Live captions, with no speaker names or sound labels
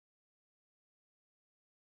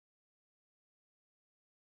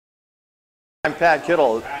I'm Pat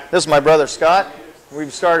Kittle. This is my brother Scott.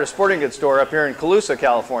 We've started a sporting goods store up here in Colusa,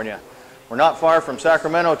 California. We're not far from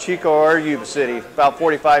Sacramento, Chico, or Yuba City, about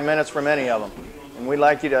 45 minutes from any of them. And we'd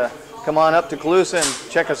like you to come on up to Colusa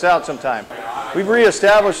and check us out sometime. We've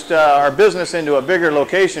reestablished our business into a bigger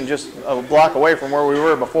location just a block away from where we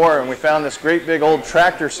were before, and we found this great big old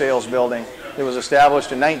tractor sales building that was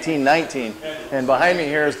established in 1919. And behind me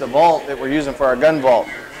here is the vault that we're using for our gun vault.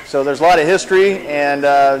 So there's a lot of history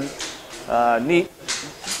and neat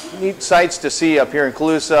sights to see up here in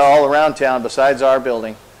Colusa all around town besides our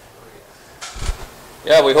building.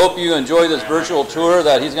 Yeah, we hope you enjoy this virtual tour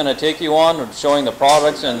that he's going to take you on, showing the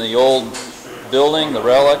products and the old building, the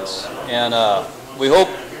relics, and we hope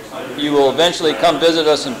you will eventually come visit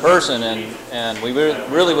us in person, and we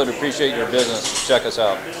really would appreciate your business. Check us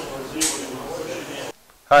out.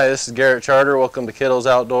 Hi, this is Garrett Charter. Welcome to Kittles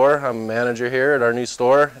Outdoor. I'm a manager here at our new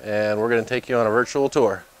store, and we're going to take you on a virtual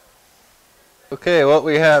tour. Okay, what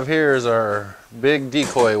we have here is our big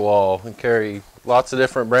decoy wall. We carry lots of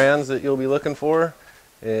different brands that you'll be looking for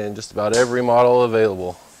in just about every model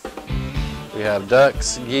available. We have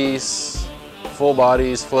ducks, geese, full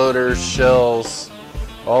bodies, floaters, shells,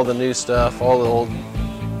 all the new stuff, all the old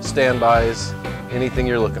standbys, anything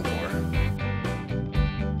you're looking for.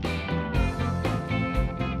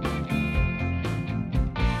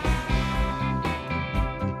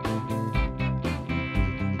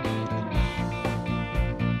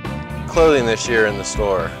 Clothing this year in the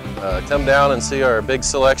store. Come down and see our big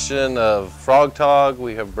selection of Frog Tog.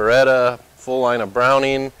 We have Beretta, full line of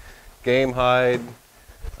Browning, Game Hide.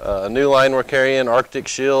 A new line we're carrying, Arctic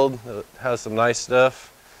Shield, has some nice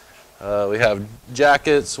stuff. We have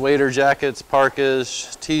jackets, wader jackets,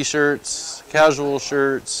 parkas, t-shirts, casual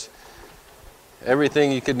shirts,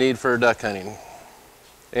 everything you could need for duck hunting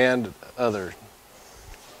and other.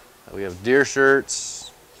 We have deer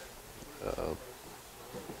shirts,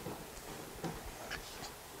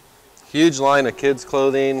 huge line of kids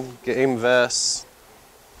clothing, game vests.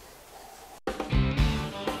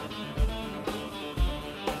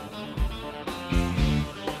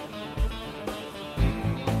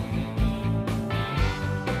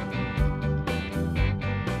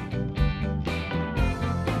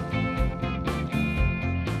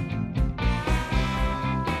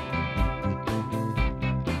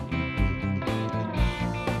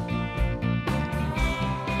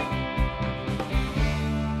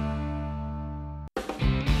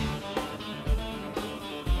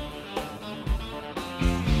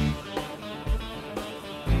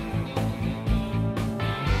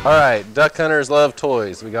 All right, duck hunters love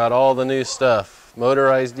toys. We got all the new stuff.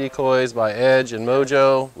 Motorized decoys by Edge and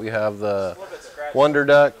Mojo. We have the Wonder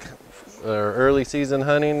Duck, early season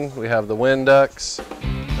hunting. We have the Wind Ducks,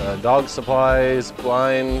 dog supplies,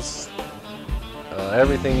 blinds,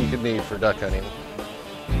 everything you could need for duck hunting.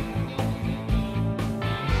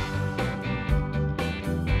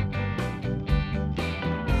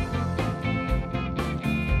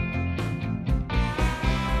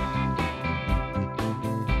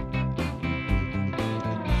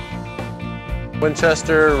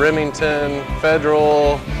 Winchester, Remington,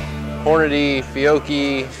 Federal, Hornady,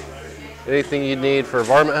 Fiocchi, anything you'd need for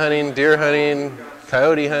varmint hunting, deer hunting,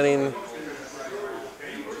 coyote hunting.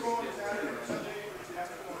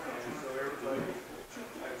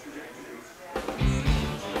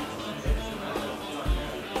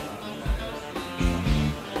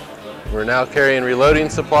 We're now carrying reloading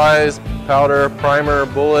supplies, powder, primer,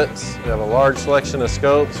 bullets. We have a large selection of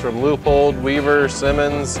scopes from Leupold, Weaver,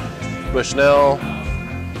 Simmons, Bushnell.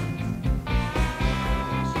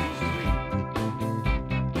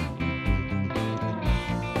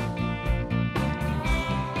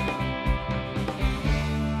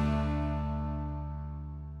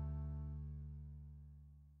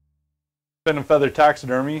 Fin and Feather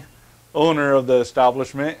Taxidermy, owner of the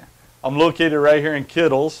establishment. I'm located right here in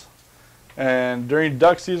Kittles, and during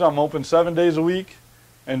duck season I'm open 7 days a week,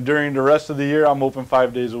 and during the rest of the year I'm open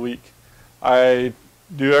 5 days a week. I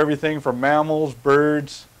do everything from mammals,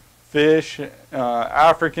 birds, fish,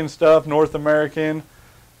 African stuff, North American,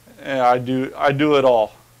 and I do it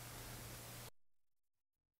all.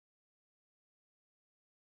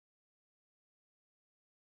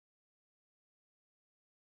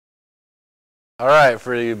 All right,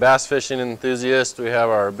 for you bass fishing enthusiasts, we have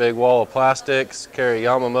our big wall of plastics. Carry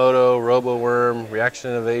Yamamoto, RoboWorm,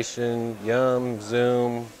 Reaction Innovation, Yum,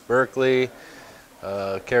 Zoom, Berkeley.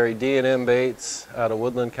 Carry D&M baits out of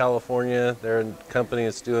Woodland, California. They're a company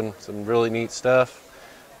that's doing some really neat stuff.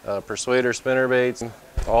 Persuader spinner baits,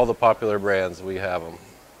 all the popular brands, we have them.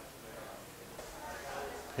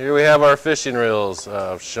 Here we have our fishing reels,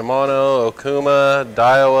 Shimano, Okuma,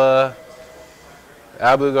 Daiwa,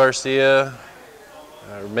 Abu Garcia,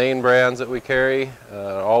 our main brands that we carry.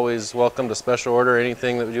 Always welcome to special order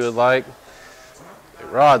anything that you would like.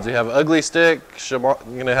 Rods, we have Ugly Stick. You're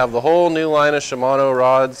going to have the whole new line of Shimano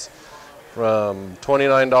rods from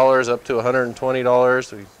 $29 up to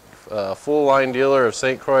 $120. We full line dealer of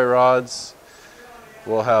St. Croix rods.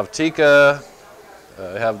 We'll have Tika.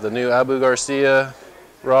 Have the new Abu Garcia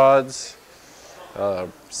rods.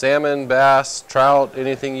 Salmon, bass, trout,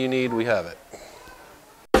 anything you need, we have it.